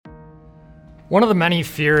One of the many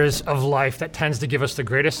fears of life that tends to give us the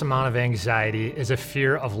greatest amount of anxiety is a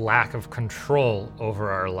fear of lack of control over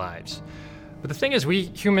our lives. But the thing is, we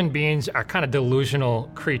human beings are kind of delusional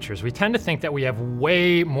creatures. We tend to think that we have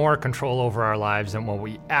way more control over our lives than what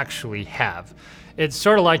we actually have. It's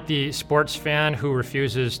sort of like the sports fan who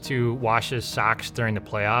refuses to wash his socks during the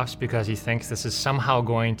playoffs because he thinks this is somehow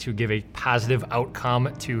going to give a positive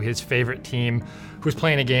outcome to his favorite team who's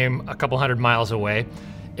playing a game a couple hundred miles away.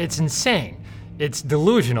 It's insane. It's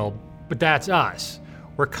delusional, but that's us.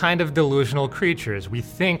 We're kind of delusional creatures. We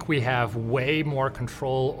think we have way more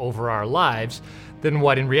control over our lives than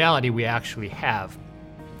what in reality we actually have.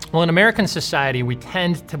 Well, in American society, we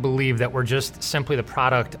tend to believe that we're just simply the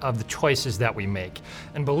product of the choices that we make.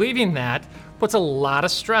 And believing that puts a lot of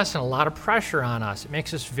stress and a lot of pressure on us. It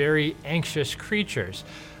makes us very anxious creatures.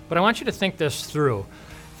 But I want you to think this through.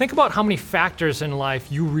 Think about how many factors in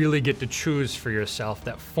life you really get to choose for yourself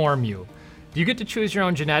that form you. Do you get to choose your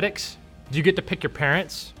own genetics? Do you get to pick your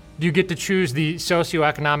parents? Do you get to choose the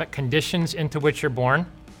socioeconomic conditions into which you're born?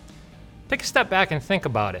 Take a step back and think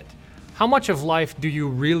about it. How much of life do you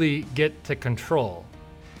really get to control?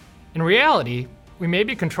 In reality, we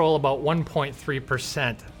maybe control about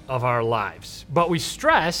 1.3% of our lives, but we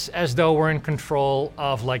stress as though we're in control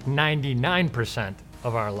of like 99%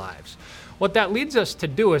 of our lives. What that leads us to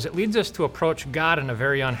do is it leads us to approach God in a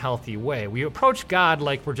very unhealthy way. We approach God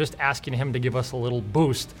like we're just asking him to give us a little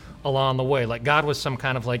boost along the way, like God was some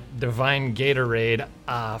kind of like divine Gatorade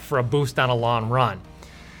for a boost on a long run.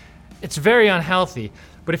 It's very unhealthy,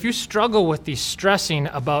 but if you struggle with the stressing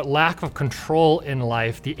about lack of control in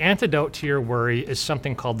life, the antidote to your worry is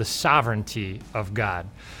something called the sovereignty of God.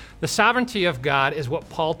 The sovereignty of God is what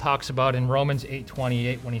Paul talks about in Romans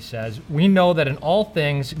 8:28 when he says, "We know that in all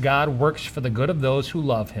things God works for the good of those who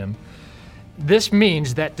love him." This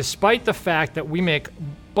means that despite the fact that we make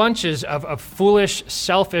bunches of foolish,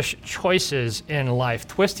 selfish choices in life,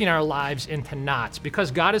 twisting our lives into knots,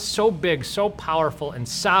 because God is so big, so powerful, and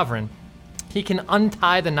sovereign, he can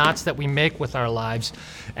untie the knots that we make with our lives,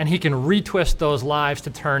 and he can retwist those lives to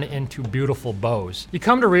turn into beautiful bows. You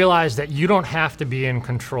come to realize that you don't have to be in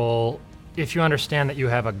control if you understand that you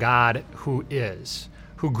have a God who is,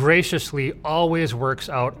 who graciously always works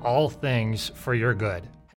out all things for your good.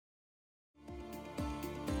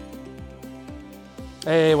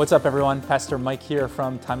 Hey, what's up everyone? Pastor Mike here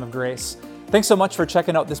from Time of Grace. Thanks so much for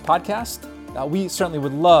checking out this podcast. We certainly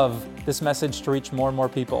would love this message to reach more and more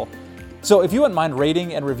people. So if you wouldn't mind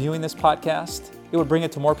rating and reviewing this podcast, it would bring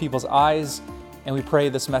it to more people's eyes, and we pray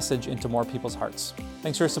this message into more people's hearts.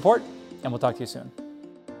 Thanks for your support, and we'll talk to you soon.